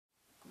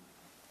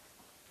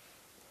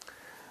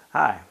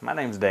Hi, my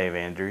name is Dave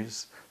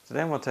Andrews. Today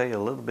I'm going to tell you a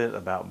little bit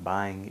about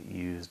buying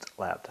used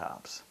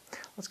laptops.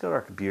 Let's go to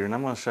our computer and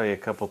I'm going to show you a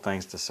couple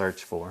things to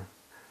search for.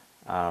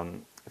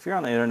 If you're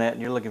on the internet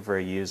and you're looking for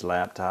a used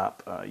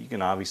laptop, you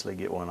can obviously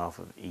get one off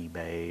of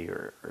eBay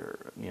or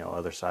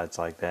other sites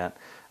like that.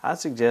 I'd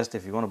suggest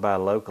if you want to buy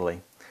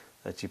locally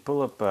that you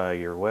pull up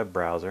your web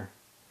browser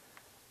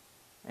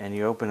and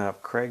you open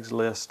up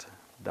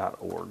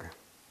Craigslist.org.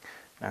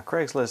 Now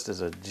Craigslist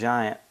is a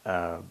giant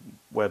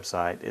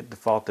website. It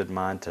defaulted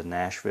mine to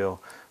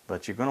Nashville,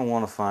 but you're going to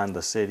want to find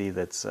the city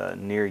that's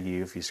near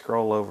you. If you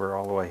scroll over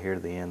all the way here to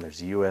the end, there's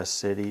U.S.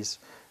 cities,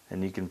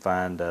 and you can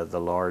find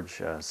the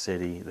large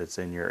city that's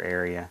in your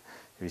area.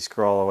 If you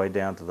scroll all the way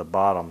down to the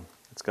bottom,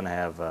 it's going to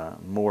have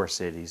more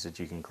cities that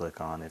you can click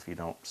on if you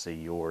don't see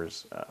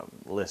yours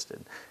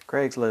listed.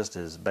 Craigslist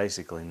is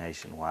basically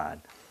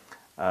nationwide.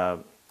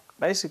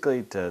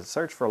 Basically, to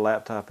search for a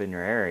laptop in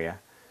your area,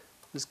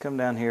 just come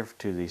down here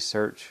to the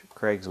search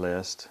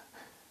Craigslist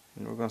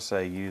and we're going to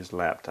say used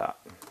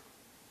laptop.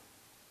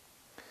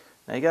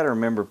 Now you got to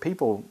remember,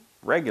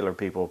 regular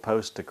people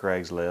post to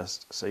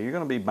Craigslist, so you're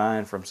going to be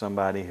buying from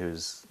somebody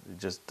who's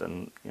just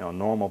a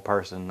normal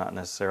person, not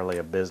necessarily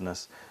a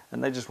business,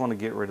 and they just want to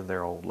get rid of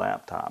their old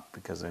laptop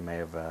because they may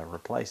have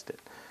replaced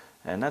it.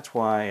 And that's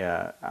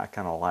why I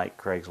kind of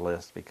like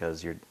Craigslist,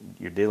 because you're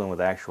dealing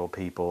with actual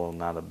people,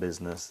 not a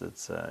business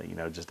that's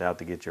just out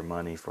to get your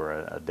money for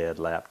a dead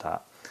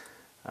laptop.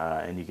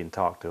 And you can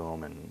talk to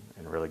them and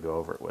really go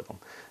over it with them.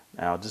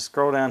 Now just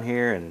scroll down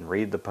here and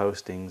read the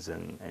postings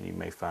and you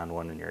may find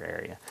one in your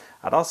area.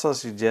 I'd also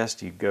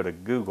suggest you go to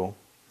Google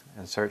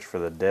and search for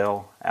the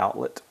Dell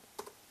Outlet.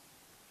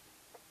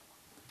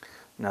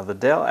 Now the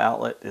Dell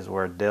Outlet is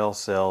where Dell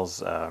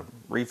sells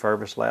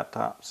refurbished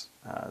laptops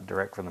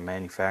direct from the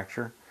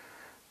manufacturer.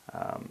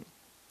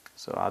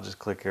 So I'll just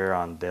click here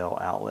on Dell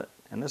Outlet,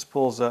 and this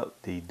pulls up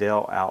the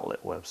Dell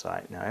Outlet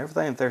website. Now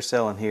everything that they're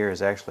selling here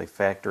is actually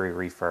factory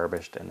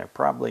refurbished, and they're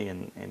probably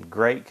in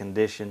great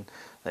condition.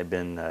 They've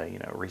been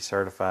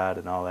recertified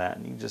and all that,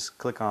 and you just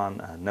click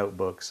on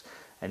notebooks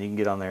and you can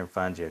get on there and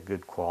find you a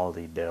good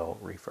quality Dell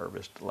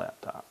refurbished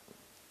laptop.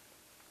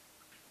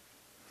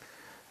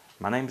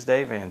 My name's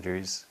Dave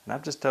Andrews, and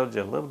I've just told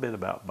you a little bit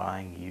about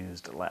buying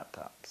used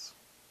laptops.